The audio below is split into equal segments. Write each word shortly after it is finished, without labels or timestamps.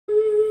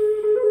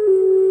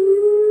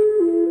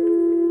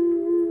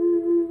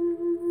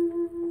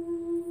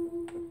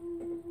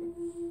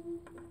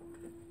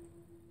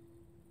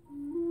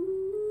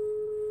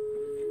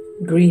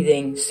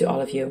Greetings to all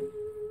of you.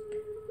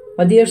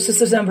 My dear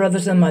sisters and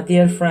brothers and my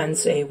dear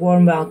friends, a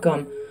warm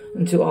welcome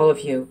to all of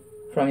you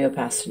from your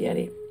Pastor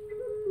Yeti.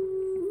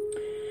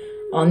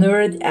 On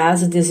earth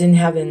as it is in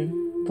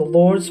heaven, the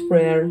Lord's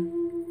Prayer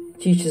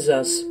teaches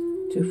us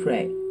to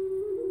pray.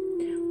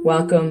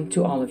 Welcome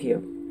to all of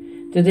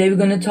you. Today we're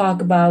going to talk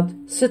about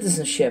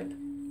citizenship,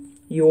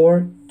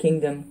 your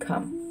kingdom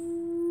come.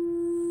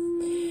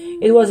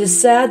 It was a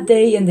sad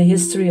day in the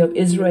history of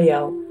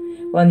Israel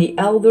when the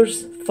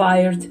elders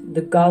fired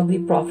the godly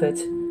prophet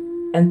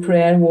and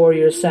prayer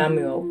warrior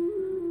Samuel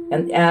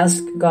and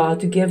asked God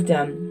to give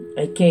them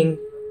a king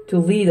to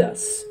lead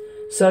us,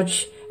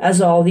 such as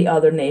all the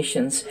other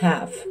nations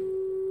have.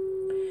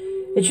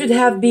 It should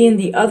have been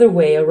the other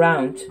way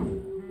around.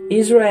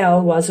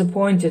 Israel was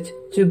appointed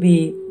to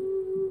be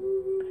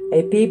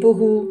a people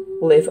who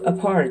live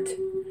apart,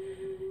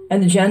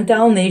 and the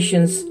Gentile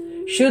nations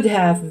should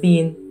have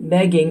been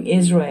begging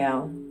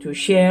Israel to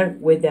share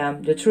with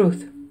them the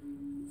truth.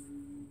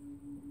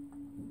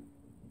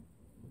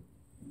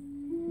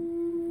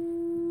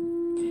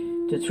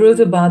 The truth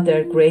about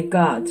their great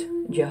God,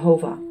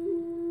 Jehovah.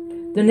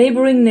 The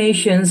neighboring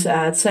nations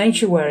had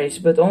sanctuaries,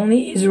 but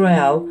only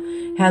Israel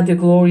had the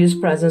glorious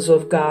presence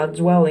of God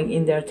dwelling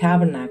in their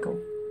tabernacle.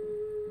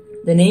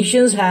 The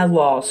nations had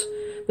laws,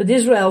 but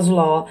Israel's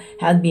law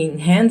had been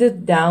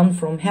handed down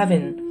from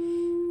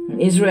heaven.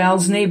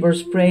 Israel's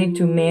neighbors prayed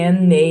to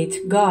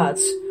man-made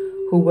gods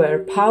who were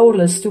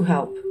powerless to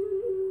help.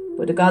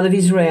 But the God of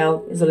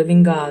Israel is a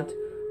living God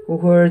who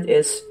heard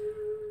his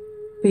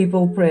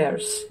people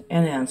prayers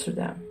and answered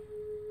them.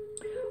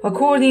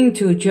 According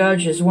to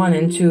Judges 1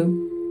 and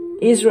 2,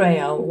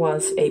 Israel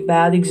was a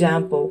bad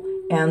example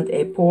and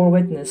a poor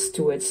witness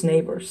to its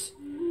neighbors.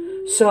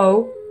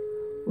 So,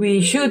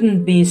 we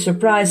shouldn't be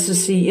surprised to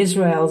see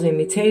Israel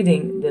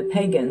imitating the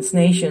pagan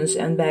nations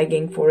and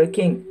begging for a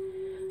king.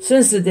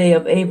 Since the day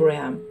of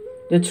Abraham,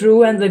 the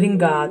true and living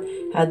God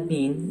had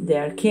been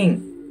their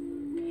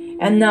king.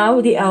 And now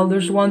the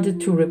elders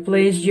wanted to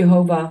replace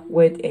Jehovah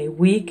with a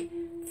weak,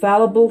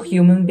 fallible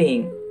human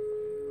being.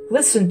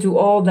 Listen to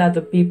all that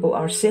the people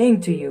are saying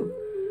to you.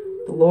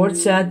 The Lord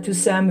said to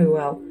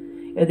Samuel,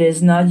 "It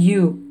is not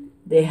you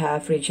they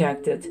have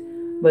rejected,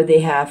 but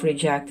they have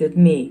rejected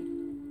me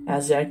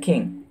as their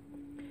king."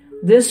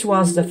 This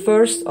was the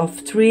first of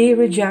 3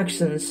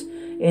 rejections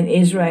in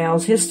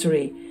Israel's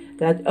history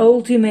that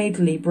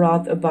ultimately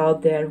brought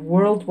about their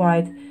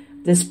worldwide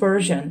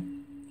dispersion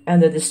and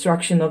the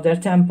destruction of their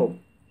temple.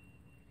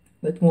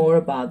 But more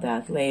about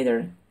that later.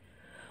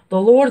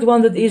 The Lord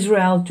wanted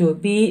Israel to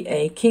be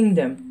a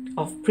kingdom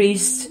of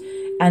priests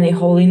and a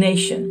holy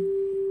nation,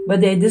 but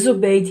they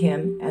disobeyed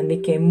him and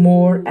became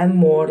more and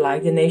more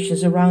like the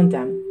nations around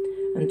them.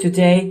 And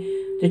today,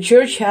 the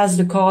church has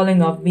the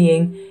calling of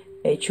being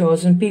a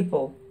chosen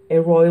people, a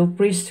royal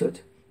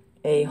priesthood,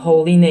 a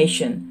holy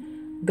nation,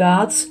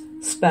 God's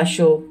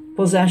special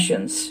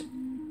possessions.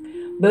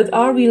 But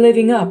are we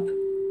living up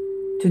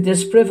to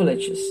these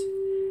privileges?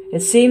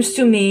 It seems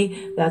to me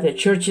that the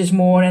church is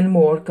more and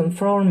more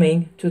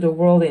conforming to the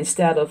world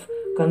instead of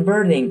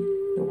converting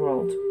the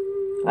world.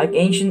 Like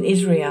ancient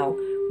Israel,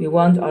 we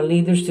want our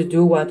leaders to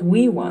do what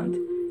we want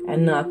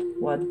and not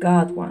what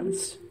God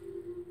wants.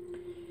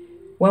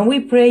 When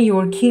we pray,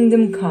 "Your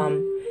kingdom come,"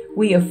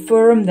 we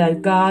affirm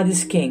that God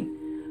is King.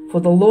 For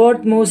the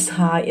Lord Most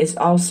High is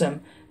awesome,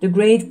 the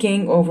great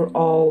King over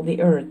all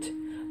the earth.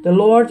 The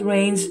Lord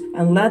reigns,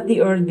 and let the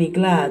earth be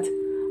glad.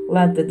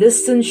 Let the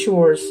distant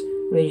shores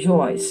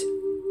rejoice.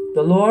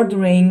 The Lord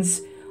reigns,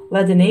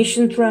 let the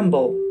nation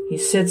tremble. He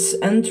sits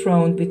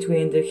enthroned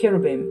between the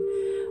cherubim.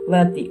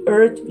 Let the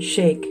earth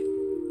shake.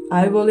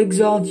 I will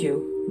exalt you,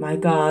 my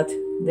God,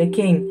 the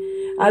King.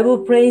 I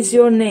will praise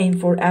your name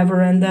forever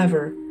and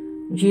ever.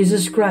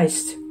 Jesus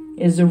Christ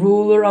is the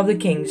ruler of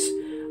the kings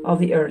of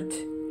the earth,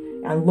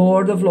 and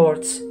Lord of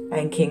lords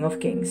and King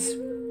of kings.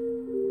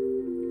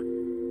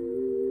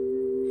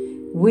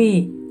 We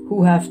who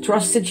have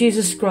trusted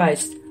Jesus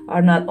Christ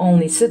are not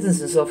only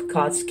citizens of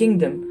God's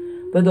kingdom,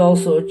 but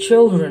also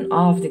children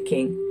of the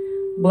King.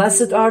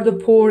 Blessed are the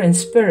poor in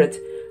spirit,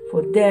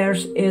 for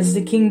theirs is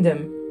the kingdom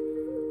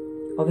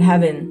of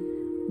heaven.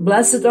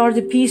 Blessed are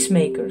the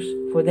peacemakers,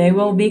 for they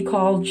will be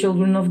called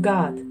children of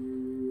God.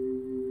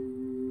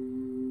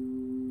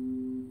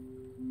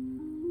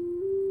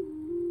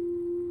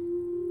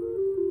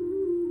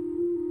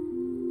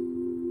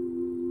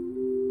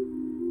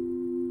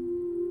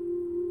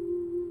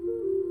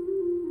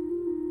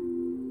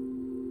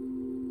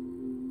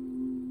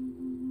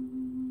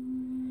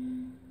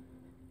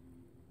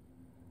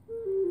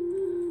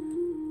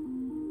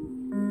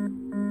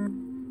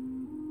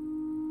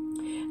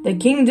 The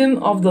kingdom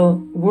of the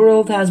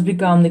world has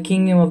become the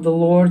kingdom of the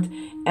Lord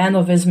and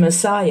of his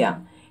Messiah,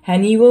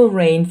 and he will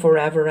reign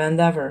forever and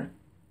ever.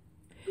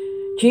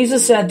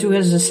 Jesus said to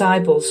his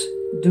disciples,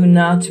 "Do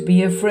not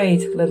be afraid,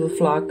 little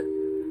flock,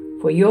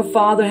 for your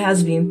Father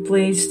has been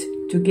pleased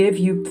to give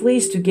you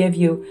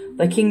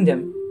the kingdom."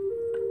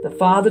 The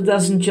Father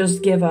doesn't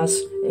just give us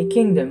a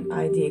kingdom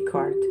ID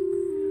card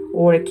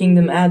or a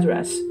kingdom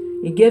address.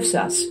 He gives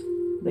us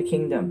the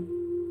kingdom.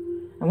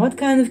 And what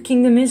kind of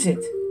kingdom is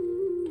it?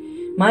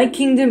 My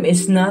kingdom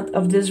is not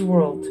of this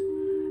world.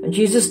 And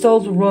Jesus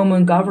told the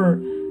Roman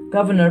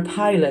Governor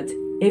Pilate,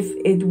 if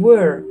it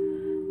were,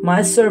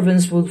 my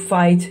servants would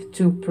fight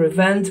to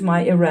prevent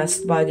my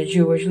arrest by the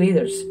Jewish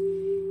leaders.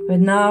 But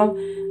now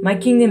my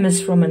kingdom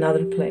is from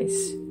another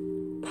place.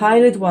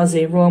 Pilate was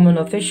a Roman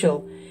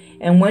official,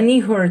 and when he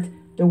heard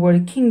the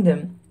word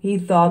kingdom, he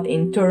thought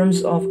in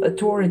terms of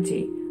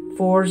authority,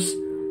 force,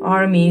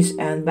 armies,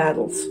 and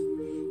battles.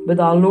 But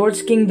our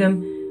Lord's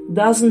kingdom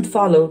doesn't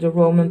follow the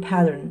Roman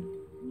pattern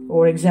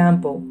or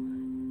example.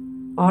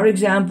 Our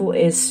example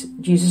is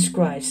Jesus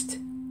Christ,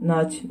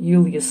 not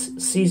Julius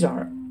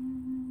Caesar.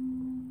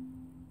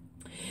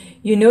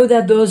 You know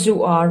that those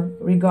who are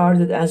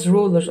regarded as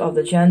rulers of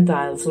the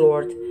Gentiles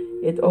lord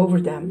it over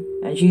them,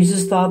 and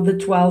Jesus thought the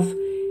 12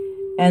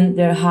 and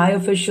their high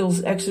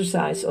officials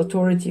exercise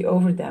authority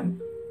over them.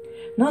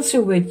 Not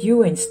so with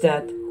you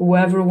instead.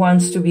 Whoever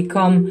wants to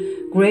become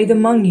great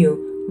among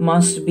you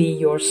must be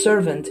your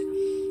servant,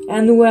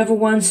 and whoever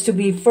wants to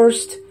be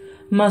first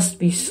must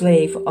be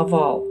slave of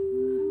all.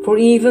 For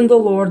even the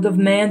Lord of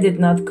man did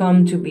not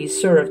come to be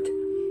served,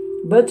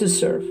 but to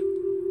serve,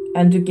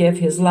 and to give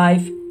his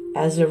life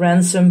as a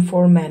ransom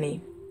for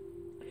many.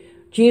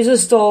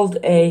 Jesus told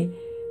a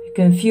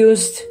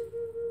confused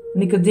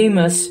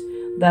Nicodemus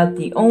that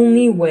the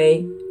only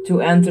way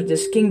to enter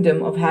this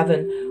kingdom of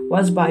heaven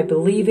was by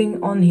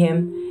believing on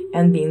him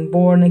and being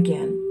born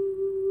again.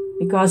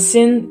 Because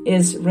sin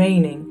is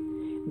reigning,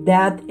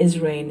 death is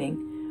reigning,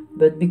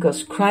 but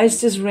because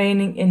Christ is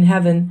reigning in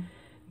heaven,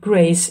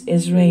 grace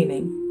is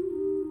reigning.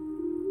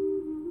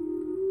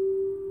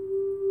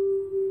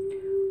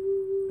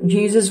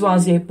 Jesus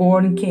was a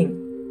born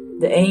king.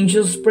 The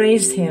angels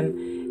praised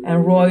him,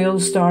 and royal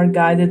star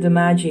guided the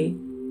Magi,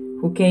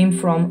 who came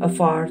from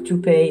afar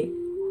to pay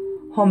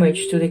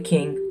homage to the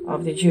King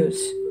of the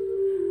Jews.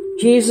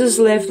 Jesus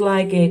lived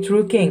like a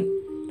true king,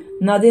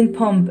 not in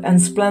pomp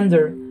and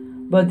splendor,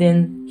 but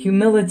in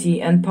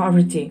humility and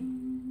poverty.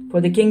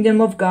 For the kingdom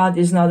of God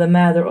is not a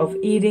matter of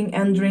eating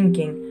and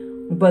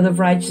drinking, but of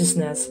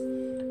righteousness,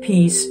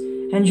 peace,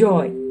 and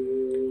joy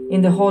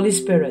in the Holy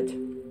Spirit.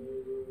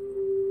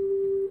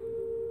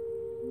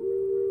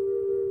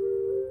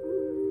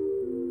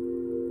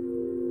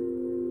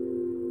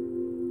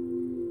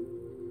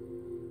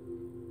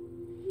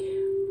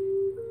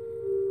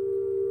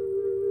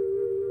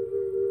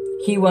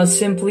 He was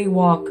simply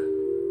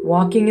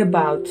walking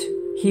about,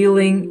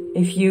 healing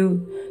a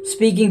few,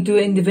 speaking to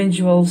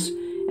individuals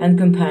and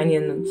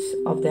companions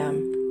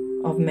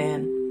of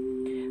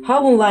man.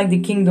 How unlike the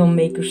kingdom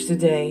makers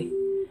today.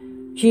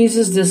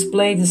 Jesus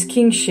displayed his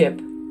kingship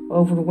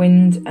over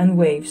wind and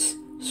waves,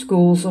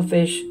 schools of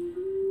fish,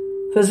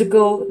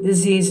 physical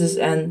diseases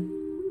and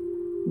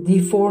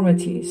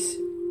deformities,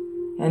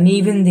 and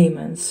even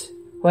demons.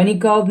 When he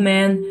called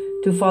men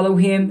to follow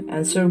him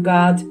and serve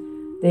God,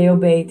 they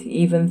obeyed,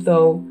 even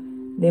though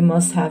they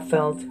must have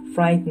felt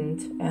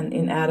frightened and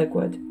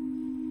inadequate.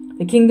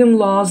 The kingdom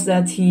laws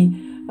that he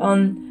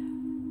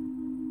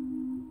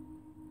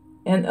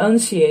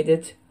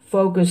enunciated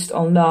focused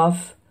on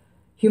love,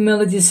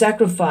 humility,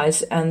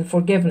 sacrifice, and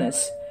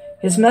forgiveness.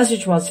 His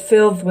message was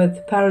filled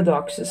with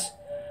paradoxes.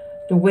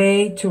 The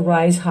way to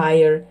rise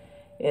higher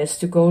is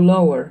to go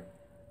lower.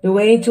 The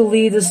way to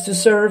lead is to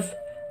serve.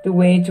 The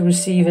way to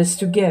receive is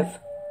to give.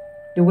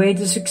 The way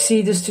to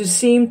succeed is to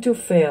seem to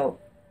fail.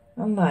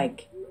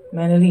 Unlike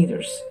many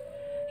leaders,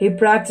 he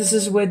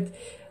practices with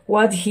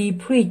what he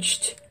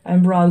preached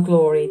and brought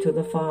glory to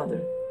the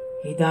Father.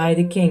 He died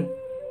a king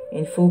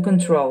in full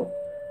control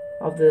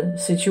of the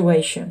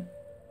situation.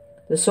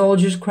 The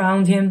soldiers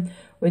crowned him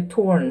with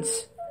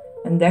thorns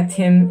and decked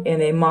him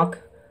in a mock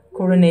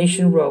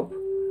coronation robe,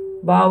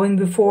 bowing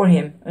before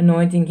him,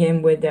 anointing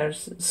him with their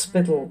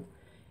spittle,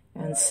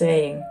 and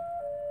saying,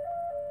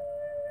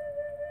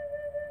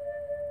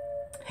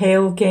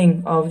 "Hail,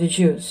 King of the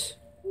Jews."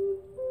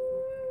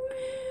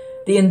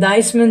 The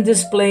indictment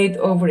displayed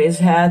over his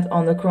head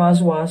on the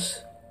cross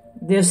was,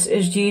 "This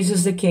is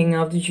Jesus, the King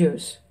of the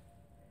Jews."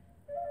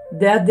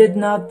 Death did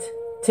not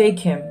take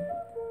him.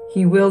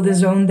 He willed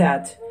his own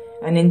death,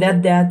 and in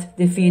that death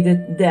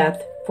defeated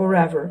death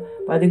forever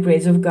by the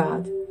grace of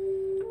God.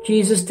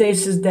 Jesus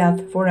tasted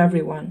death for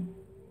everyone.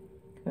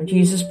 And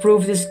Jesus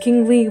proved his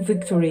kingly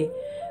victory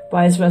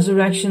by his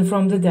resurrection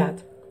from the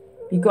dead,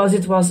 because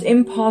it was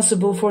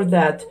impossible for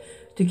death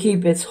to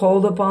keep its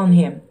hold upon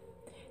him.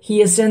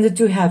 He ascended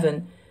to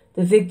heaven,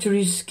 the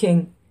victorious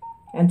King,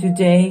 and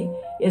today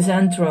is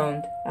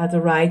enthroned at the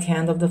right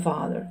hand of the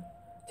Father.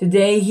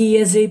 Today he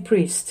is a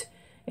priest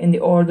in the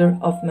order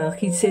of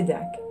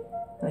Melchizedek.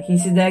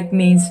 Melchizedek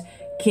means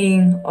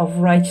King of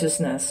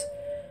righteousness.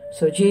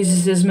 So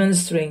Jesus is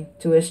ministering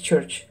to his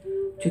church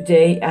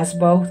today as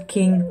both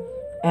King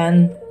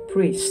and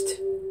priest.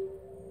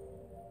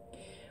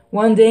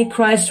 One day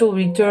Christ will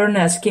return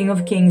as King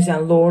of kings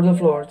and Lord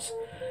of lords.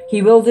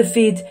 He will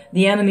defeat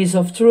the enemies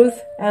of truth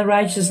and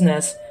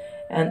righteousness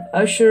and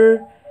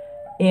usher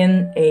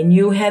in a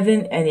new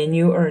heaven and a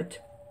new earth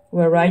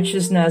where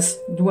righteousness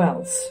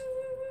dwells.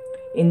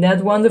 In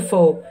that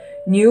wonderful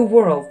new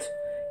world.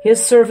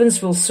 His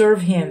servants will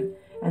serve him,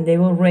 and they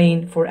will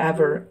reign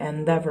forever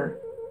and ever.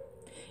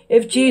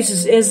 If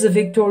Jesus is the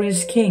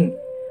victorious King,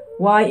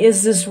 why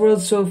is this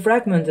world so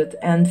fragmented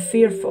and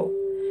fearful?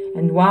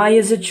 And why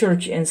is the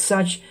church in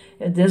such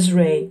a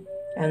disarray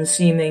and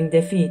seeming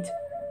defeat?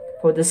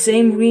 For the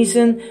same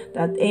reason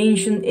that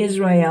ancient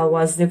Israel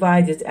was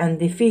divided and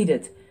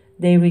defeated,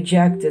 they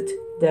rejected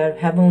their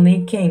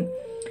heavenly King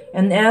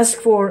and asked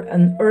for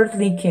an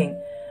earthly king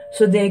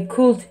so they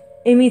could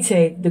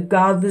imitate the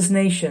godless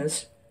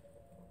nations.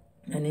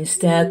 And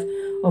instead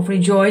of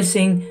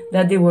rejoicing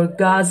that they were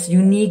God's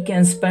unique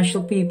and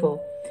special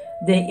people,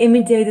 they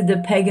imitated the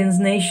pagan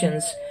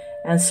nations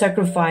and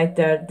sacrificed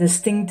their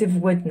distinctive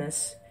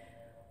witness.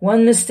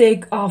 One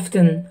mistake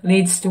often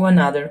leads to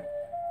another.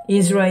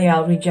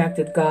 Israel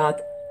rejected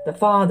God the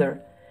Father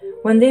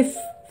when they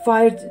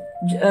fired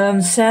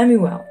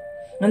Samuel,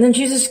 and then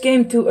Jesus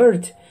came to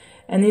earth,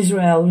 and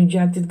Israel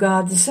rejected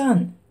God the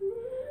Son,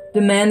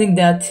 demanding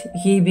that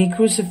he be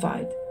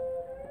crucified.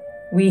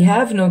 "We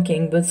have no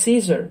king but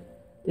Caesar,"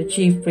 the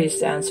chief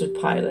priest answered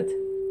Pilate.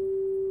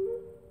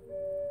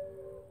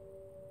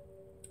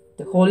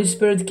 The Holy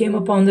Spirit came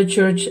upon the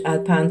church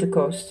at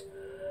Pentecost,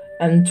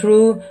 and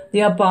through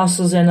the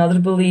apostles and other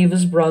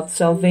believers brought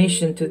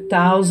salvation to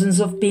thousands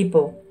of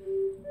people.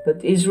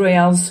 But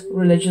Israel's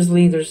religious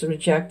leaders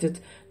rejected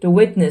the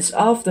witness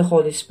of the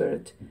Holy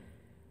Spirit,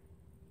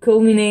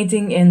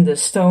 culminating in the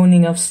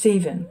stoning of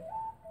Stephen.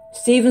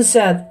 Stephen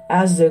said,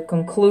 as they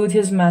conclude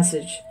his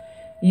message,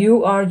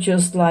 "You are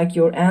just like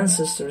your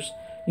ancestors.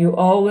 You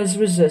always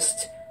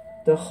resist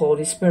the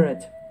Holy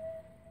Spirit."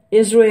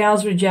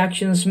 Israel's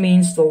rejections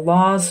means the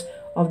loss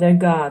of their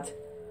God,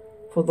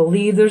 for the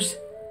leaders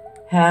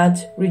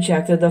had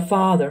rejected the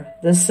Father,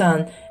 the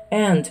Son,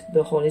 and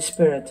the Holy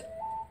Spirit.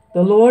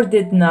 The Lord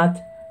did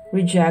not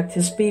reject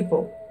his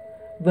people,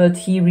 but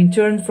he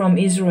returned from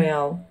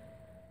Israel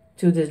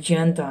to the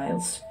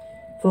Gentiles,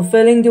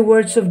 fulfilling the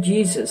words of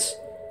Jesus.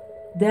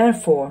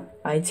 "Therefore,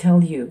 I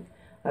tell you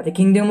that the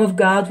kingdom of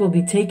God will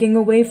be taken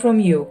away from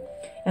you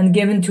and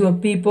given to a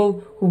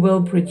people who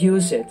will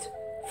produce it,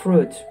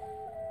 fruit."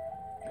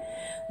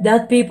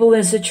 That people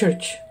is the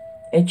church,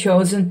 a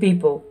chosen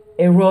people,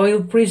 a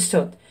royal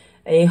priesthood,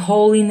 a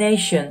holy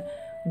nation,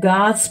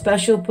 God's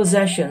special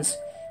possessions,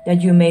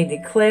 that you may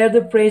declare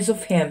the praise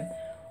of him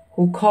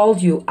who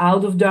called you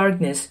out of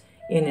darkness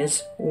in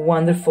his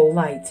wonderful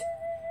light.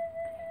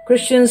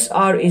 Christians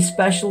are a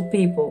special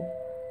people,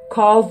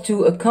 called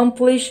to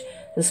accomplish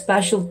the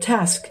special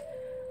task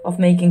of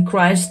making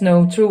Christ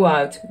known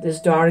throughout this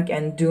dark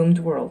and doomed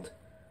world.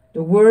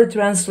 The word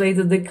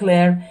translated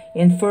declare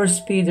in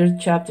 1 Peter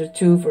chapter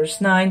 2 verse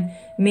 9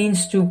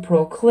 means to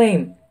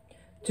proclaim,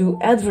 to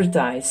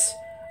advertise.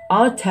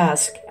 Our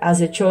task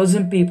as a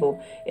chosen people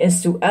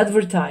is to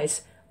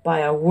advertise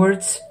by our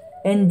words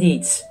and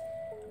deeds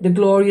the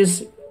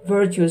glorious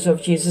virtues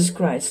of Jesus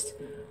Christ.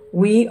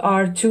 We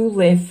are to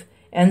live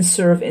and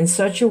serve in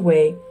such a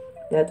way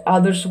that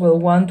others will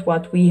want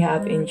what we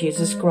have in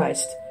Jesus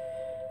Christ.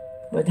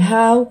 But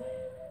how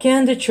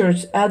can the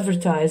church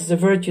advertise the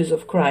virtues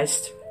of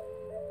Christ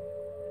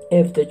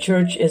if the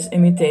church is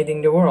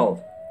imitating the world?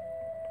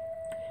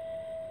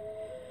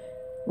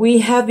 We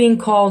have been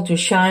called to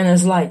shine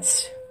as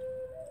lights,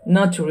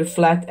 not to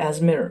reflect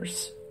as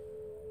mirrors.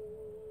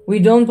 We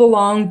don't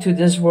belong to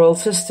this world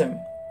system,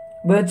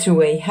 but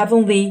to a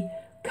heavenly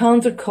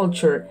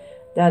counterculture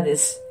that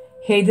is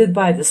hated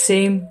by the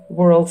same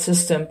world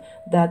system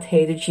that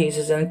hated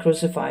Jesus and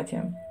crucified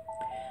him.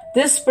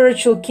 This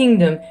spiritual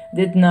kingdom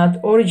did not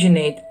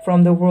originate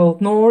from the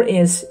world, nor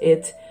is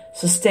it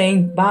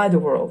sustained by the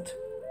world.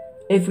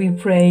 If we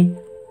pray,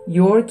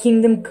 "Your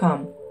kingdom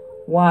come,"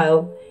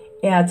 while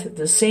at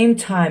the same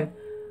time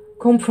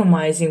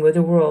compromising with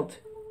the world,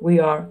 we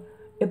are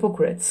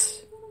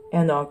hypocrites,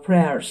 and our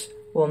prayers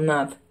will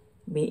not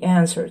be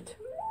answered.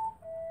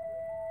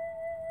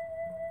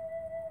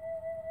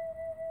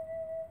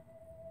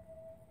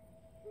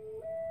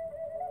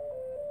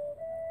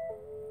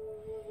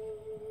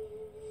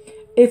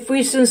 If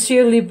we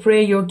sincerely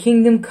pray, "Your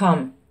kingdom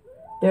come,"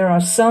 there are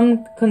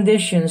some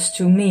conditions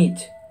to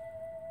meet.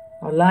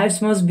 Our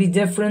lives must be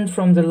different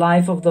from the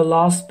life of the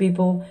lost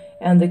people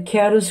and the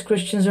careless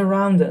Christians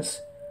around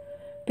us.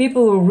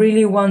 People who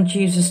really want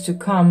Jesus to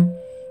come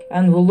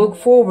and will look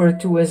forward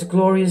to his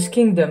glorious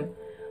kingdom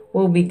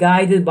will be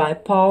guided by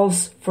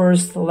Paul's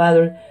first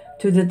letter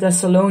to the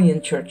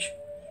Thessalonian church.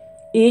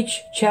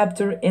 Each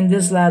chapter in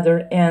this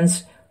letter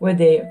ends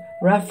with a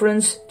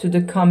reference to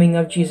the coming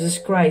of Jesus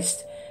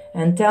Christ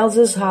and tells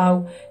us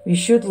how we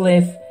should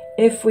live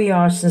if we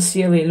are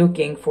sincerely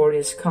looking for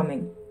his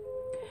coming.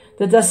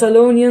 The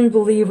Thessalonian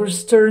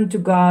believers turned to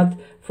God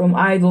from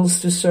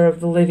idols to serve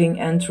the living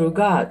and true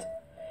God,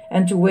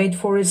 and to wait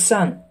for his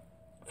Son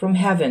from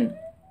heaven,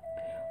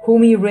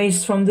 whom he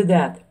raised from the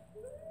dead.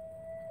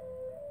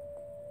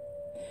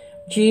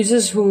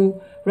 Jesus, who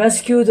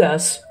rescued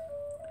us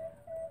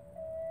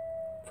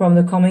from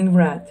the coming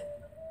wrath.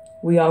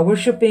 We are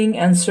worshiping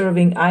and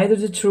serving either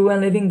the true and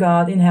living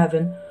God in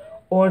heaven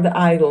or the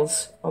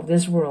idols of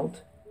this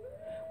world.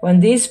 When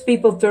these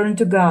people turned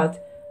to God,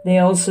 they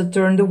also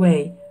turned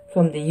away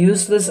from the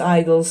useless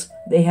idols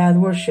they had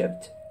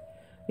worshipped,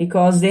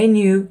 because they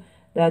knew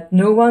that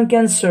no one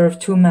can serve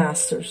two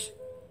masters.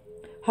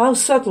 How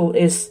subtle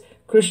is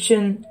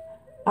Christian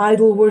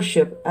idol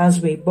worship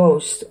as we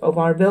boast of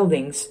our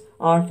buildings,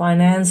 our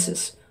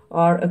finances,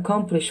 our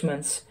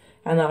accomplishments,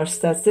 and our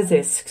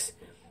statistics,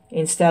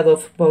 instead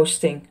of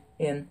boasting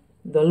in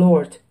the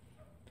Lord.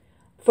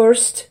 1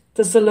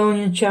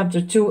 Thessalonians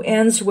chapter 2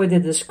 ends with a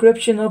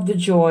description of the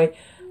joy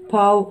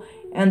Paul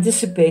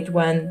anticipated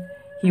when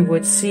he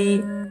would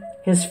see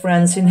his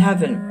friends in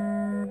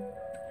heaven.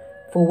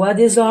 For what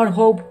is our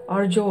hope,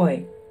 our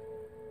joy?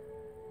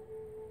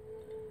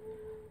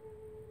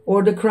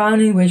 Or the crown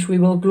in which we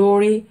will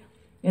glory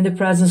in the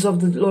presence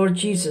of the Lord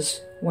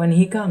Jesus when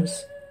he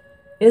comes?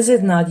 Is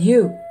it not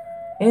you?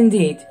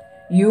 Indeed,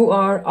 you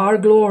are our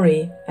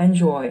glory and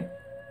joy.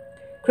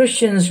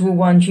 Christians who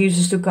want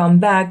Jesus to come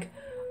back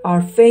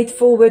are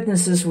faithful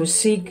witnesses who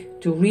seek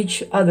to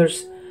reach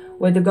others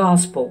with the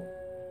gospel.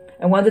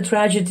 And what a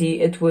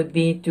tragedy it would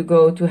be to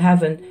go to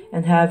heaven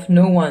and have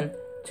no one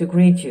to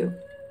greet you.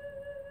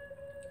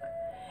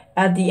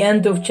 At the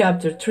end of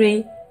chapter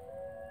 3,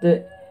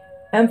 the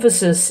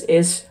emphasis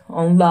is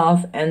on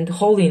love and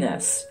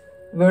holiness.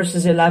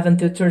 Verses 11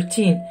 to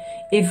 13.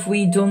 If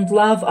we don't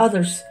love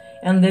others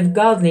and live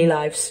godly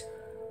lives,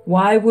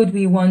 why would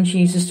we want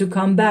Jesus to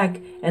come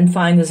back and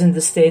find us in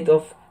the state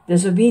of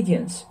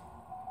disobedience?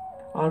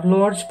 Our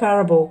Lord's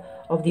parable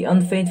of the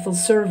unfaithful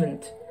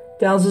servant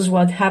tells us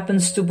what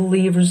happens to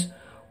believers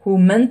who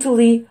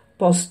mentally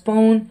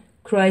postpone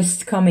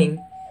Christ's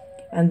coming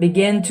and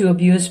begin to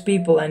abuse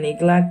people and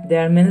neglect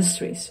their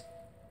ministries.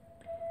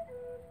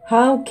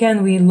 How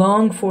can we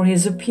long for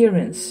his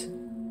appearance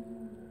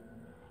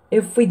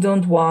if we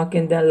don't walk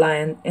in the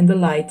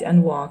light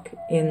and walk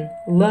in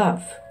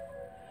love?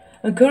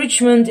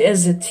 Encouragement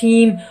is the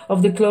theme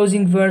of the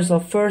closing verse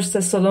of 1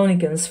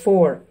 Thessalonians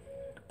 4.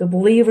 The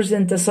believers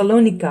in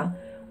Thessalonica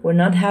were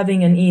not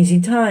having an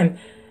easy time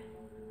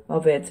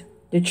of it.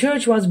 The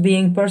church was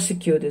being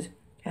persecuted,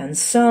 and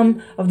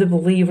some of the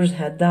believers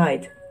had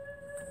died.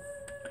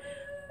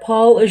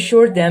 Paul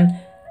assured them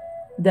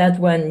that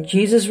when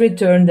Jesus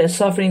returned, their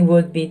suffering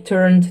would be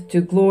turned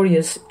to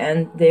glorious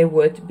and they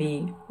would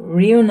be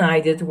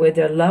reunited with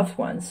their loved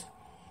ones.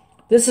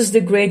 This is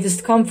the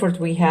greatest comfort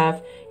we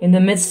have in the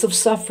midst of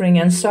suffering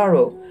and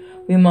sorrow.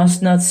 We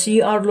must not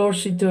see our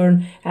Lord's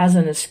return as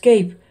an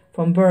escape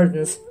from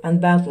burdens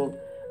and battle,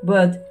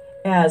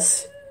 but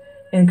as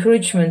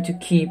encouragement to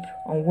keep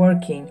on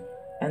working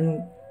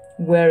and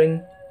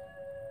wearing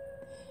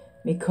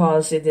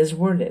because it is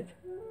worth it.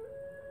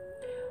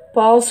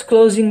 Paul's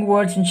closing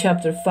words in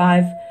chapter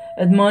 5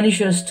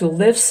 admonish us to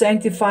live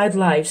sanctified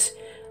lives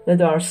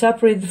that are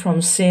separated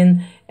from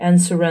sin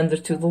and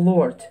surrendered to the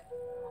Lord.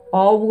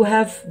 All who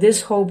have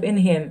this hope in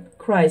him,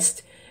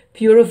 Christ,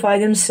 purify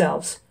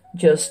themselves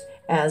just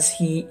as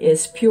he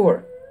is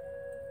pure.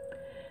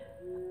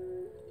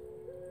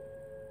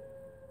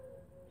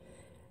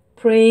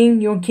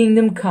 Praying your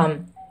kingdom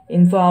come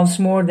involves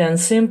more than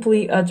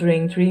simply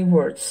uttering 3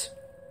 words.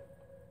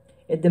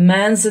 It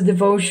demands the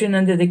devotion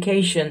and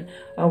dedication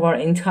of our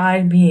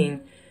entire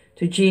being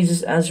to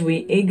Jesus as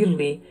we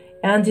eagerly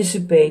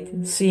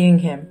anticipate seeing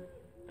him.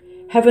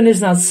 Heaven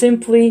is not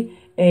simply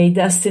a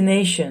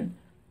destination,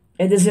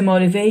 it is a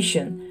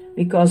motivation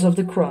because of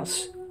the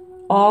cross.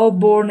 All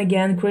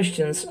born-again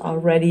Christians are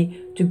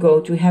ready to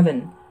go to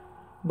heaven,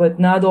 but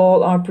not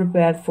all are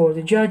prepared for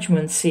the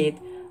judgment seat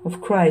of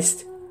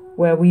Christ,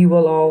 where we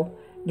will all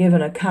give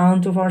an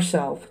account of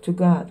ourselves to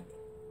God.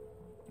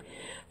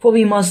 For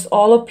we must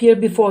all appear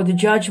before the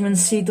judgment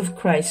seat of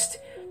Christ,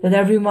 that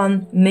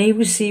everyone may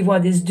receive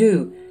what is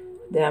due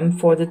them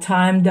for the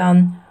time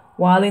done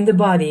while in the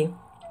body,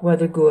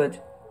 whether good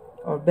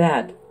or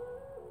bad.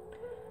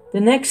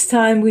 The next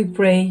time we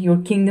pray, your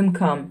kingdom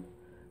come,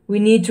 we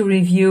need to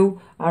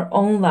review our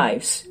own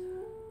lives.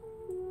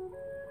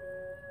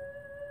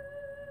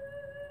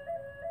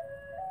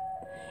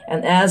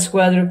 And ask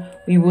whether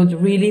we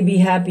would really be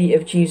happy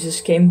if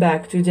Jesus came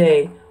back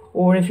today,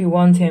 or if we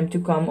want him to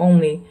come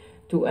only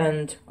to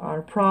end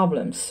our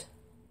problems.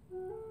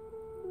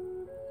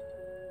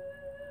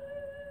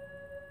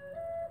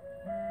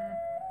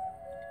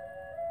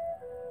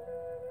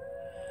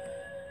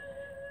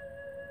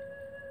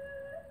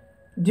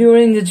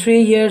 During the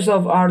 3 years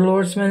of our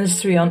Lord's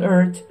ministry on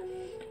earth,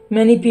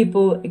 many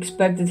people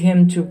expected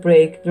him to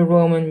break the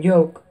Roman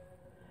yoke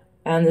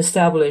and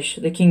establish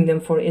the kingdom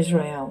for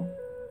Israel.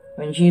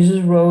 When Jesus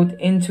rode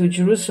into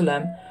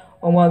Jerusalem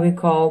on what we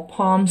call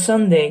Palm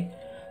Sunday,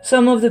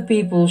 some of the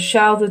people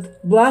shouted,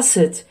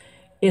 "Blessed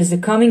is the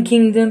coming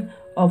kingdom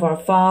of our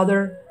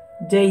father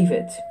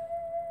David."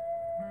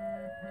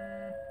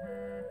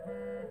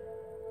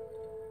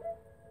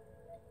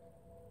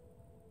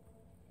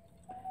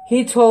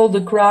 He told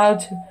the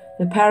crowd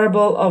the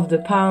parable of the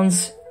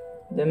pounds,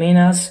 the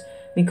minas,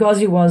 because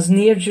he was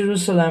near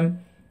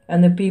Jerusalem,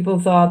 and the people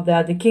thought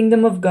that the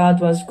kingdom of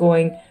God was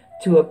going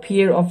to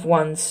appear at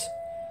once.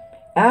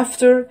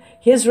 After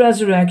his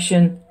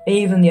resurrection,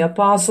 even the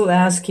apostle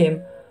asked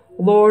him,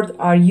 "Lord,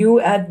 are you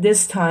at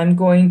this time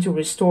going to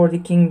restore the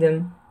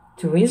kingdom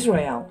to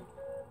Israel?"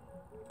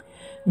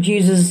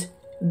 Jesus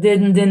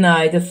didn't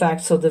deny the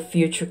facts of the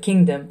future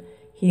kingdom.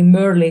 He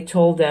merely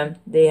told them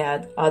they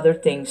had other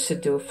things to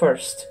do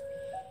first.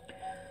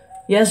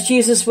 Yes,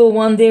 Jesus will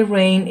one day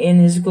reign in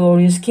his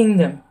glorious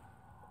kingdom,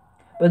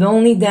 but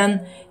only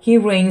then he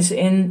reigns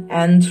in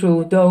and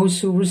through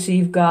those who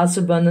receive God's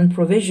abundant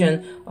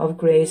provision of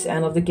grace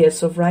and of the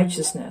gifts of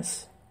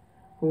righteousness,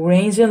 who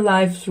reigns in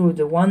life through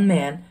the one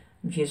man,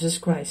 Jesus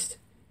Christ.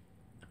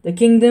 The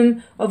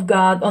kingdom of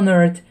God on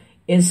earth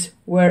is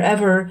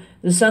wherever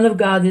the Son of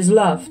God is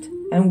loved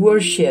and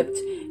worshipped,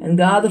 and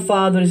God the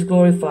Father is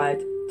glorified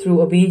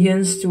through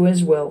obedience to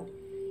his will.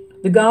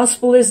 The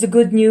gospel is the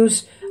good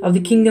news of the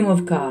kingdom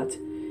of God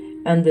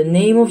and the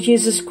name of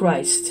Jesus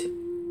Christ.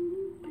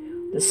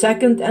 The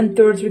second and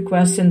third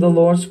request in the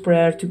Lord's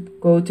Prayer to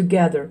go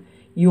together.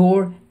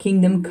 Your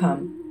kingdom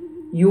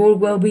come, your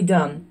will be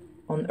done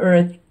on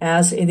earth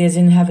as it is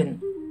in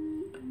heaven.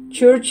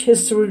 Church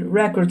history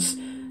records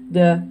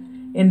the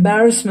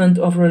embarrassment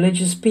of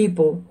religious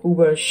people who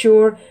were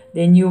sure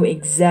they knew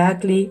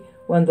exactly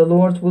when the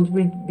Lord would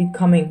be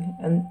coming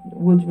and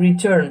would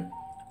return,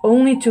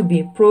 only to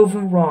be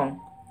proven wrong.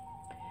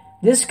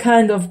 This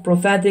kind of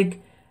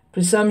prophetic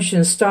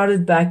presumption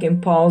started back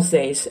in Paul's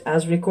days,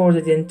 as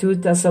recorded in 2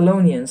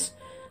 Thessalonians.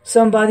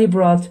 Somebody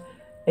brought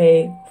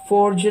a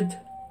forged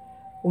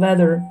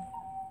letter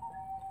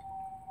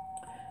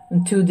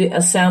to the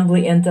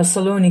assembly in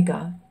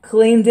Thessalonica,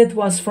 claimed it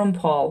was from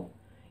Paul.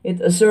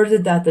 It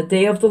asserted that the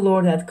day of the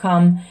Lord had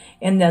come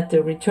and that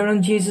the return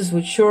of Jesus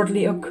would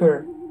shortly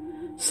occur.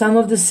 Some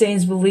of the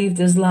saints believed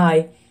this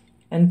lie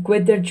and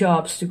quit their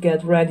jobs to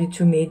get ready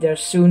to meet their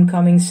soon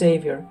coming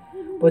Savior.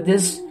 But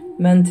this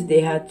meant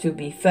they had to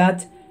be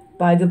fed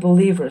by the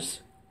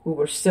believers who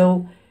were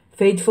still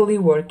faithfully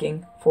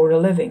working for a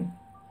living.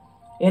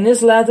 In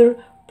his letter,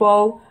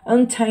 Paul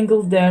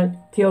untangled their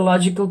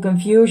theological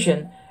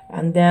confusion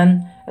and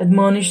then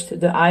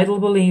admonished the idle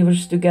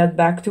believers to get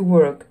back to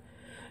work.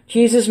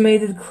 Jesus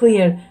made it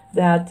clear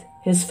that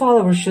his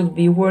followers should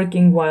be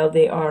working while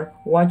they are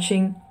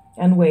watching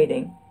and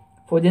waiting,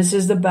 for this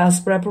is the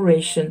best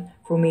preparation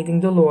for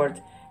meeting the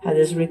Lord at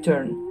his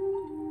return.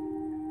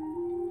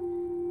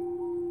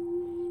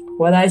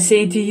 What I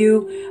say to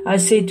you, I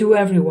say to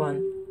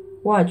everyone,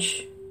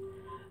 watch.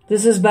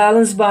 This is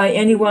balanced by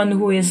anyone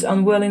who is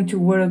unwilling to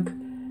work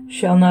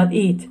shall not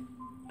eat.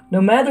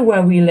 No matter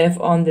where we live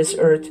on this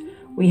earth,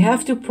 we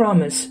have to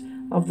promise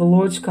of the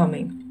Lord's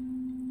coming.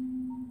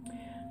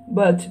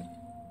 But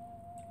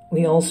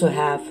we also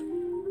have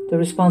the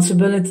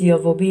responsibility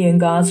of obeying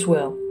God's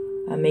will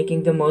and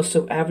making the most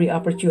of every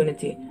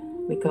opportunity,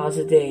 because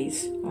the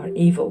days are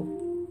evil.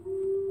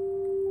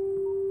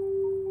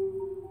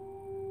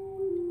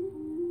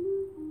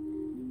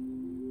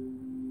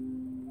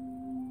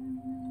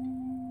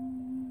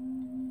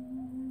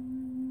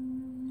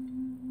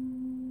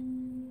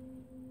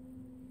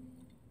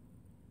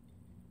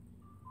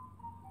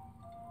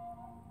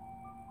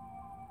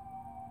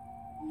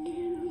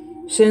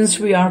 Since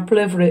we are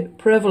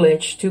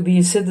privileged to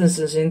be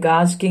citizens in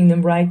God's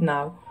kingdom right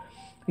now,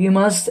 we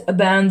must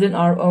abandon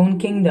our own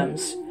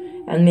kingdoms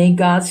and make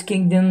God's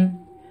kingdom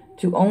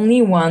to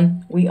only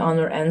one we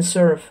honor and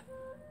serve.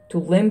 To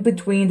limp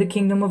between the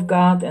kingdom of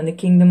God and the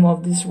kingdom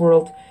of this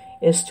world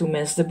is to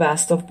miss the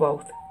best of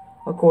both,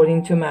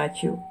 according to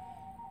Matthew.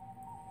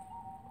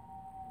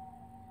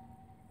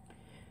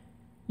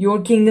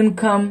 Your kingdom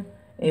come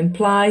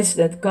implies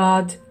that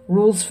God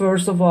rules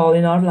first of all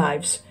in our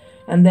lives,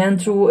 and then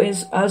through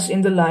us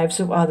in the lives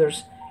of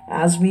others,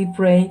 as we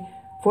pray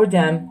for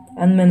them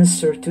and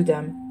minister to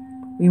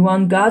them. We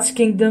want God's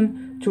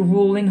kingdom to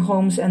rule in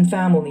homes and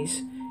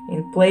families,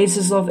 in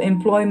places of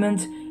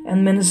employment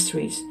and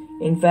ministries,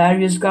 in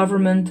various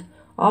government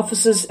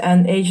offices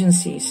and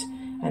agencies,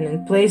 and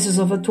in places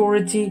of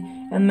authority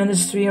and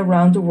ministry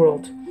around the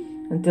world,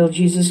 until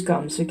Jesus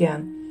comes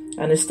again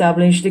and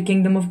establish the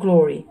kingdom of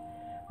glory.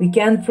 We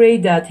can pray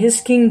that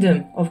his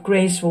kingdom of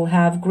grace will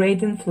have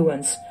great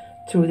influence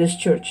through this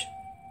church.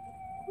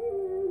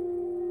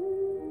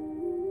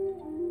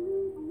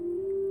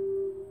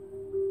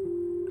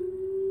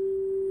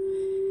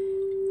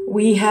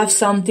 We have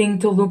something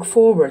to look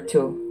forward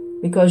to,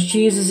 because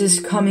Jesus is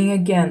coming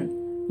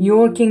again.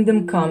 Your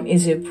kingdom come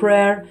is a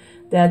prayer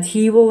that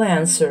he will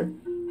answer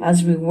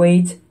as we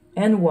wait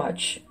and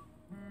watch.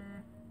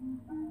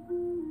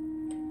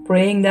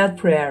 Praying that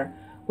prayer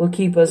will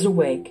keep us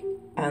awake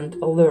and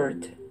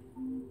alert.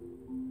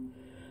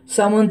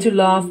 Someone to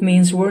love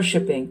means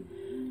worshiping.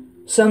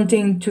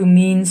 Something to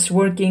means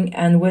working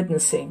and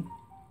witnessing.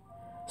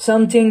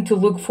 Something to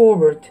look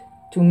forward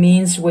to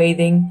means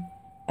waiting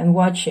and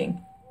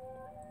watching.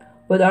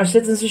 But our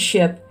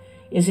citizenship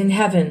is in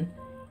heaven,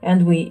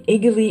 and we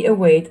eagerly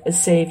await a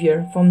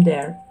Savior from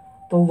there,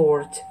 the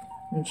Lord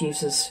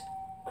Jesus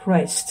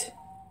Christ.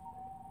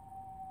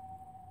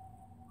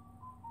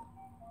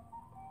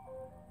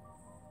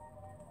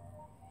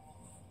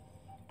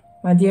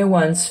 My dear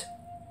ones,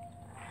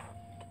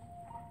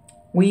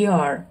 We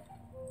are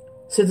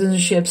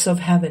citizenships of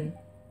heaven.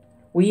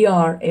 We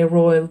are a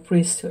royal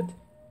priesthood.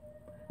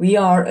 We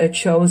are a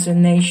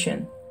chosen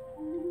nation.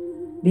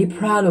 Be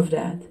proud of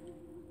that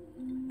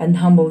and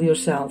humble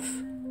yourself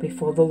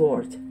before the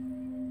Lord.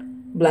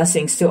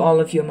 Blessings to all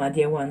of you, my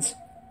dear ones.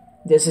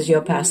 This is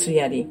your Pastor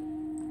Yeti.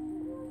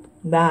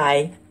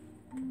 Bye.